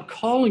 is God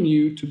calling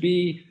you to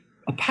be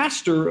a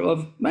pastor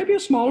of maybe a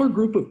smaller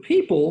group of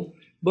people,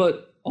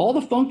 but all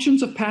the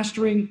functions of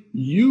pastoring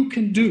you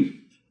can do?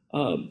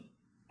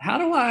 How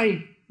do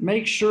I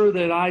make sure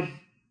that I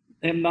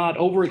am not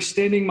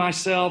overextending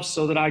myself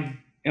so that I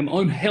am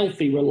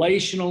unhealthy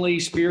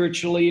relationally,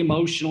 spiritually,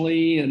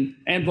 emotionally, and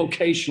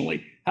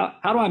vocationally?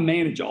 How do I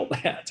manage all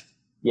that?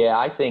 Yeah,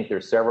 I think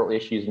there's several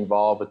issues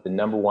involved, but the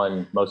number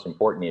one most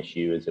important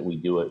issue is that we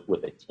do it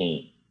with a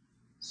team.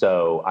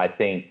 So I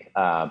think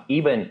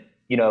even,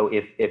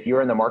 if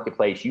you're in the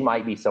marketplace, you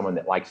might be someone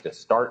that likes to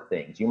start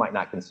things. You might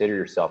not consider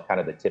yourself kind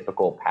of the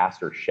typical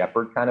pastor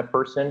shepherd kind of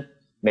person.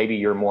 Maybe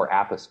you're more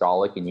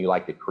apostolic and you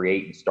like to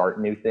create and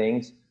start new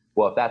things.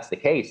 Well, if that's the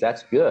case,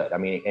 that's good. I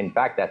mean, in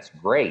fact, that's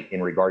great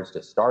in regards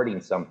to starting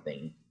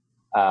something.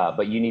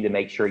 But you need to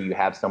make sure you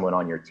have someone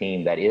on your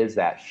team that is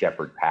that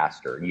shepherd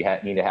pastor. You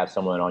need to have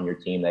someone on your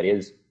team that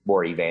is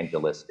more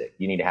evangelistic.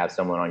 You need to have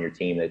someone on your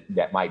team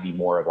that might be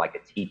more of like a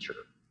teacher,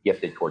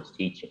 gifted towards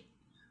teaching.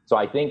 So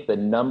I think the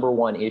number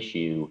one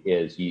issue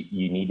is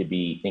you need to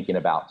be thinking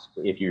about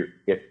if you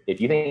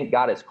think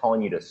God is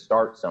calling you to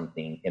start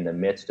something in the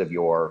midst of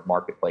your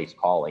marketplace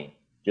calling,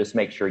 just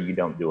make sure you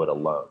don't do it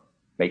alone.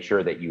 Make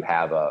sure that you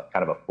have a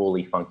kind of a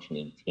fully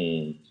functioning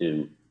team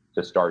to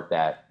start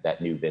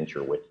that new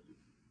venture with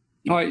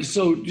you. All right,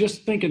 so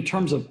just think in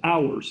terms of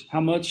hours.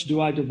 How much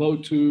do I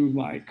devote to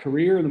my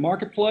career in the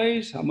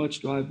marketplace? How much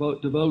do I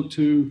devote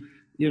to,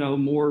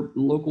 more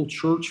local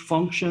church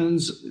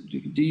functions?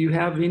 Do you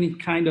have any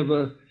kind of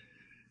a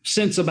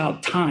sense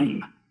about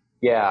time?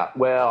 Yeah,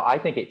 well, I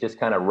think it just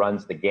kind of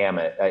runs the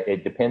gamut.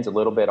 It depends a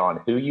little bit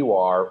on who you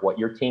are, what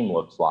your team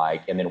looks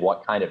like, and then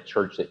what kind of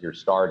church that you're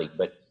starting.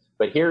 But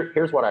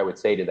here's what I would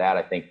say to that,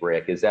 I think,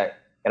 Rick, is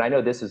that, and I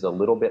know this is a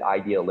little bit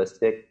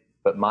idealistic,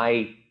 but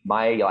my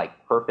like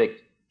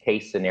perfect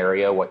case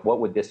scenario, what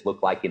would this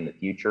look like in the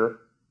future?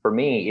 For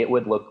me, it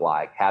would look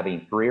like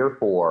having 3 or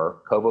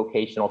 4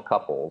 co-vocational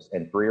couples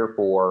and 3 or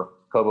 4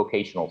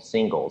 co-vocational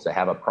singles that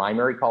have a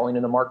primary calling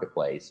in the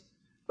marketplace,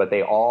 but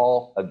they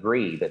all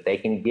agree that they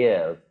can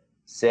give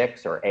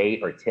 6 or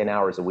 8 or 10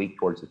 hours a week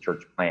towards the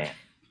church plant.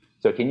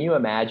 So can you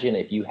imagine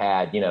if you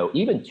had,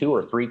 even 2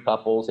 or 3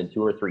 couples and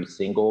 2 or 3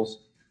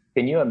 singles?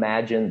 Can you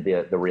imagine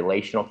the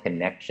relational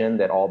connection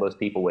that all those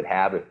people would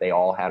have if they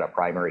all had a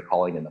primary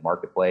calling in the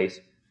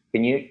marketplace?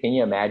 Can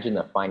you imagine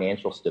the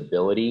financial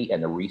stability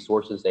and the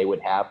resources they would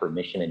have for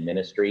mission and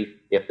ministry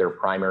if their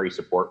primary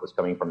support was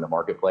coming from the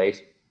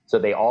marketplace? So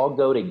they all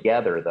go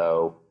together,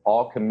 though,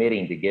 all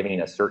committing to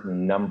giving a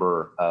certain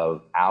number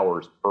of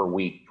hours per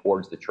week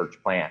towards the church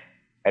plant.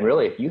 And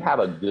really, if you have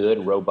a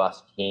good,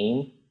 robust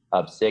team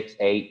of 6,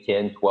 8,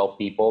 10, 12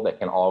 people that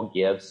can all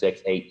give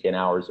 6, 8, 10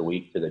 hours a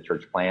week to the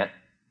church plant,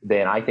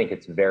 then I think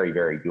it's very,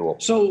 very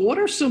doable. So what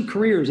are some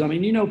careers? I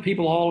mean,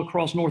 people all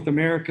across North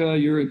America,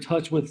 you're in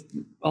touch with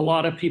a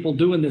lot of people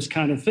doing this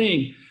kind of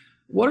thing.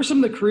 What are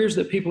some of the careers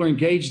that people are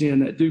engaged in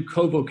that do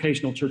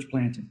co-vocational church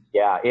planting?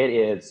 Yeah, it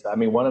is. I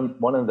mean, one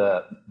of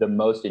the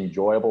most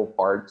enjoyable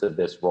parts of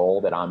this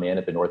role that I'm in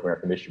at the North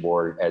American Mission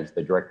Board as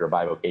the Director of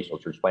Bivocational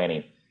Church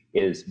Planting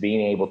is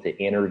being able to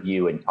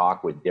interview and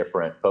talk with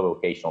different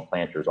co-vocational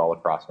planters all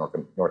across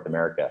North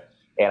America.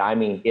 And I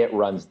mean, it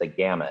runs the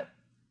gamut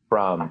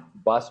from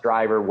bus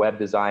driver, web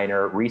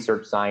designer,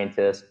 research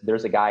scientist.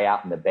 There's a guy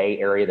out in the Bay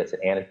Area that's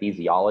an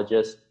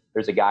anesthesiologist.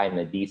 There's a guy in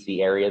the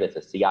DC area that's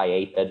a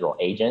CIA federal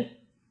agent.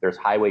 There's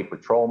highway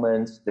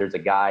patrolmen. There's a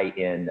guy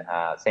in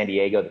San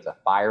Diego that's a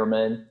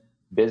fireman,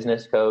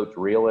 business coach,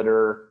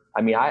 realtor.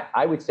 I mean,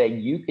 I would say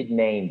you could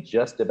name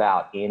just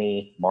about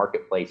any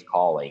marketplace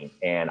calling,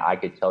 and I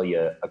could tell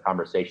you a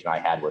conversation I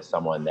had with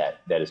someone that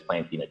is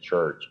planting a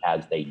church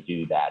as they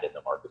do that in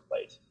the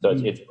marketplace. So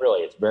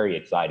it's very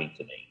exciting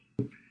to me.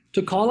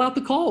 To call out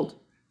the called,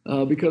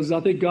 because I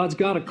think God's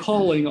got a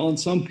calling on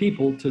some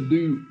people to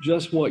do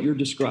just what you're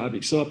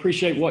describing. So I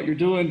appreciate what you're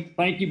doing.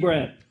 Thank you,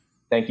 Brad.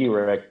 Thank you,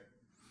 Rick.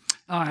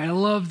 All right, I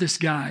love this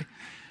guy.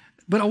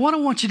 But what I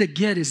want you to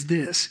get is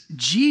this.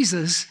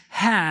 Jesus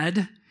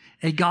had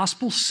a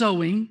gospel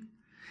sowing,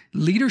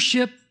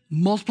 leadership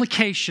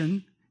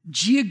multiplication,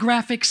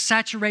 geographic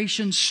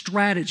saturation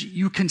strategy.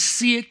 You can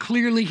see it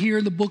clearly here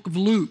in the book of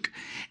Luke.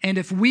 And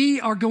if we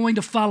are going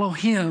to follow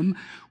him,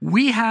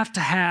 we have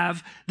to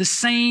have the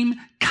same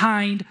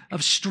kind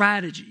of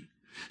strategy.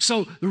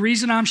 So the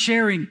reason I'm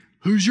sharing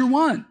Who's Your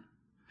One?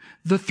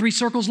 The 3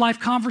 Circles Life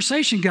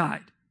Conversation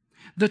Guide,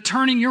 the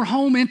Turning Your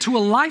Home into a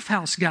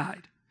Lifehouse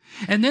Guide,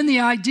 and then the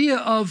idea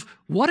of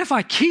what if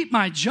I keep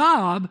my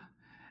job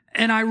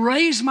and I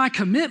raise my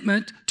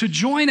commitment to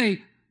join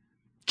a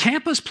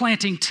campus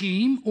planting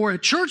team or a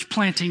church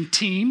planting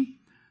team,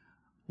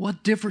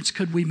 what difference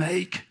could we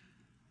make?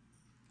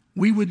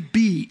 We would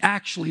be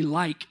actually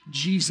like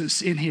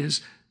Jesus in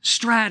his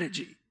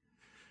strategy.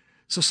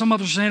 So some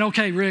of us are saying,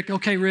 okay, Rick,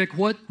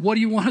 what do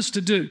you want us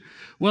to do?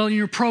 Well, in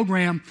your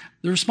program,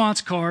 the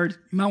response card,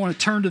 you might want to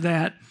turn to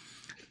that.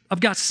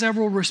 I've got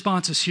several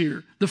responses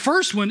here. The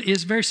first one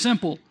is very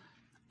simple.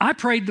 I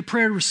prayed the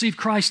prayer to receive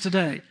Christ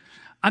today.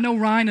 I know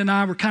Ryan and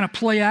I were kind of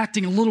play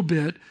acting a little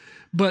bit,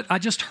 but I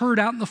just heard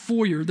out in the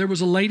foyer, there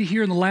was a lady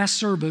here in the last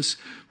service.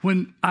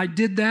 When I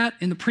did that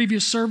in the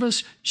previous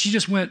service, she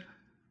just went,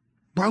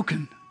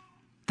 broken.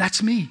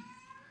 That's me.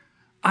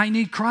 I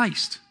need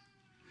Christ.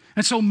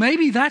 And so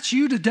maybe that's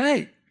you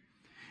today.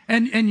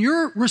 And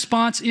your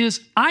response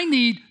is, I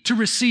need to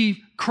receive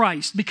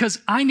Christ because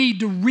I need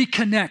to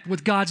reconnect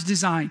with God's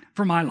design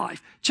for my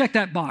life. Check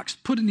that box.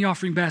 Put it in the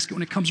offering basket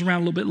when it comes around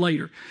a little bit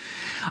later.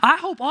 I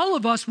hope all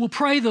of us will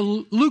pray the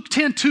Luke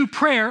 10:2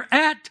 prayer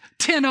at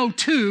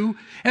 10:02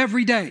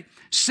 every day.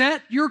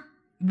 Set your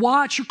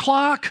watch, your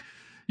clock,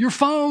 your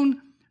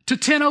phone to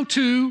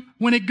 10:02.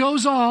 When it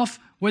goes off,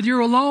 whether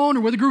you're alone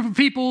or with a group of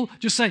people,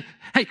 just say,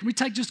 hey, can we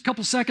take just a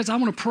couple seconds? I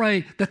want to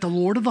pray that the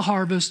Lord of the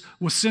harvest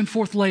will send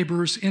forth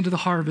laborers into the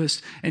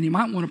harvest. And you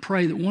might want to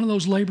pray that one of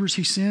those laborers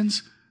he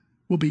sends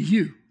will be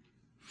you.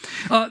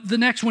 The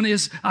next one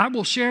is, I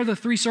will share the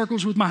 3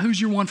 circles with my Who's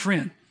Your One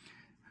friend.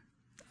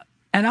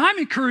 And I'm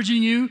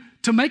encouraging you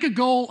to make a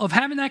goal of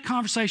having that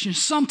conversation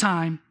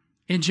sometime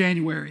in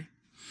January.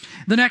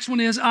 The next one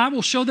is, I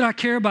will show that I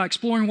care by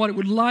exploring what it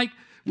would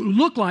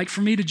look like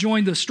for me to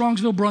join the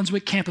Strongsville,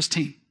 Brunswick campus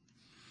team.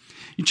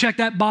 You check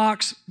that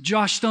box.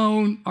 Josh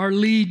Stone, our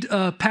lead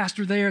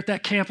pastor there at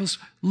that campus,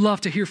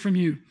 love to hear from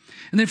you.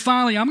 And then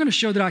finally, I'm going to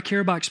show that I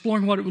care by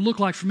exploring what it would look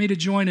like for me to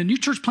join a new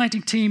church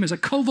planting team as a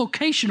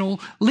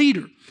co-vocational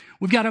leader.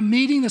 We've got a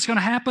meeting that's going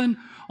to happen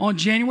on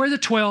January the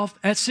 12th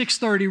at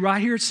 6:30 right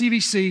here at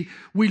CVC.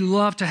 We'd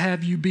love to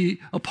have you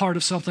be a part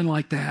of something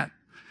like that.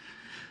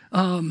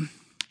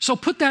 So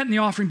put that in the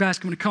offering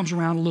basket when it comes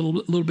around a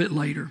little bit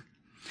later.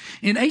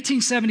 In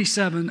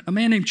 1877, a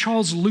man named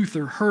Charles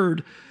Luther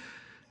heard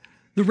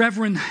the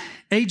Reverend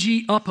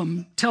A.G.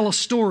 Upham tell a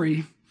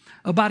story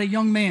about a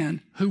young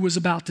man who was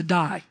about to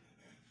die.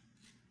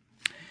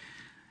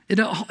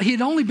 He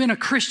had only been a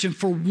Christian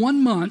for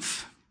 1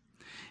 month,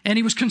 and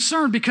he was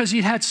concerned because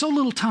he'd had so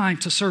little time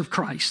to serve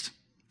Christ.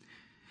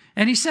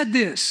 And he said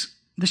this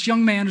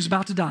young man who's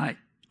about to die,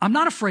 I'm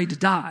not afraid to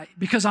die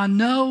because I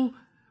know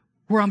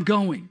where I'm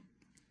going,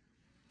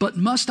 but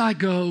must I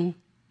go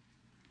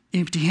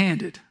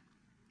empty-handed?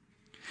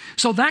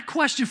 So that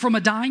question from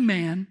a dying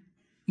man,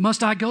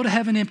 must I go to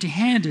heaven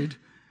empty-handed,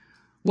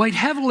 weighed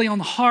heavily on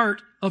the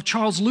heart of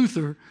Charles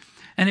Luther,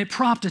 and it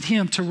prompted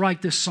him to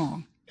write this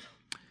song.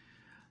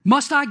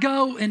 Must I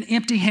go and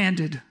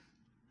empty-handed,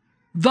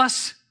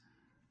 thus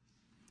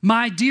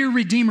my dear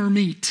Redeemer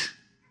meet?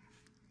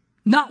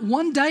 Not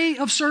one day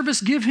of service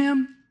give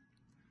him,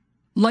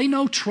 lay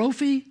no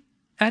trophy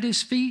at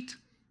his feet?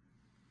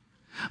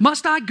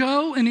 Must I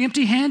go and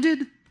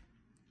empty-handed?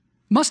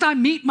 Must I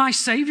meet my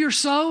Savior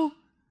so?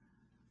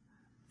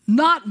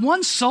 Not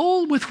one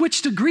soul with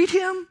which to greet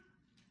him?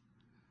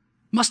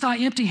 Must I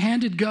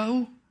empty-handed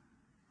go?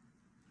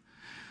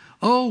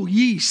 Oh,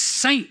 ye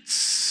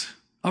saints,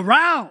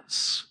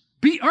 arouse,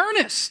 be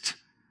earnest,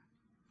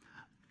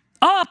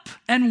 up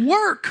and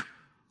work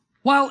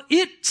while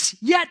it's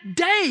yet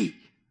day,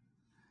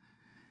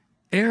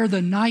 ere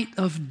the night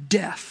of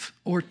death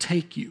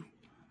o'ertake you.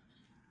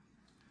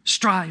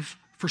 Strive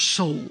for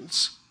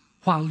souls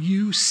while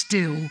you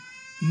still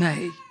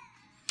may.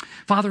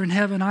 Father in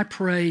heaven, I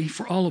pray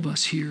for all of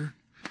us here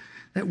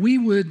that we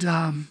would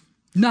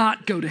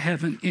not go to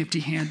heaven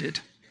empty-handed,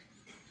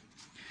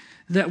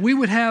 that we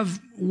would have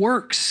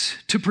works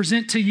to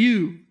present to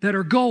you that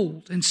are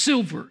gold and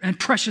silver and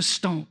precious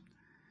stone.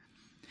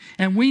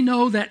 And we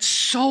know that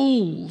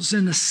souls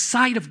in the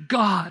sight of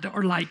God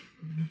are like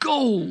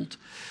gold.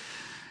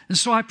 And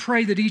so I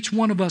pray that each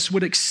one of us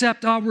would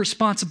accept our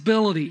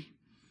responsibility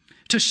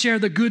to share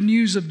the good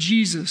news of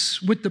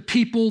Jesus with the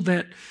people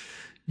that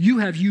you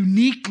have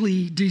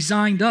uniquely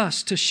designed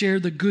us to share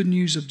the good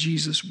news of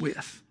Jesus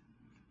with.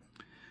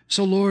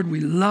 So Lord,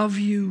 we love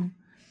you.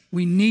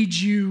 We need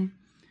you.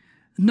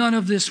 None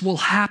of this will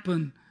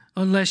happen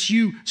unless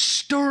you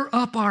stir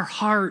up our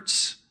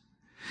hearts,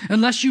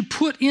 unless you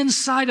put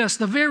inside us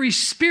the very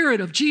Spirit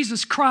of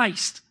Jesus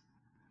Christ.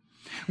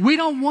 We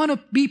don't want to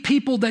be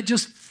people that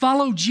just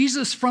follow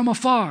Jesus from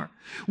afar.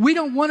 We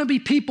don't want to be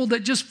people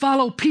that just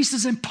follow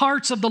pieces and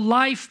parts of the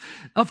life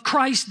of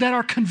Christ that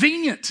are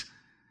convenient.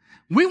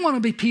 We want to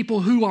be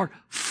people who are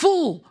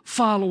full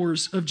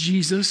followers of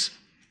Jesus,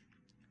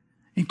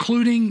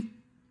 including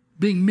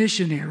being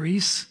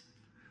missionaries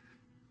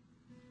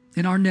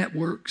in our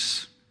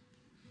networks,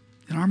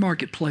 in our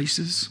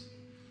marketplaces,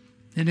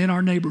 and in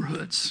our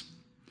neighborhoods.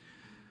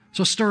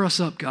 So stir us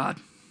up, God.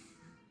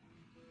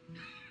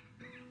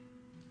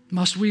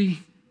 Must we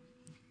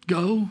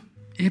go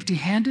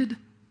empty-handed?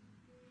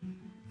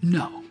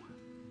 No.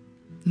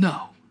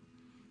 No.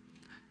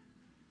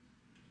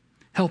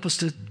 Help us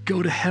to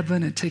go to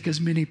heaven and take as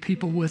many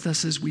people with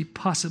us as we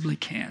possibly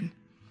can.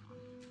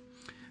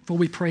 For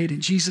we pray it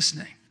in Jesus'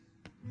 name.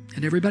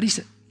 And everybody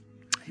said,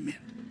 amen.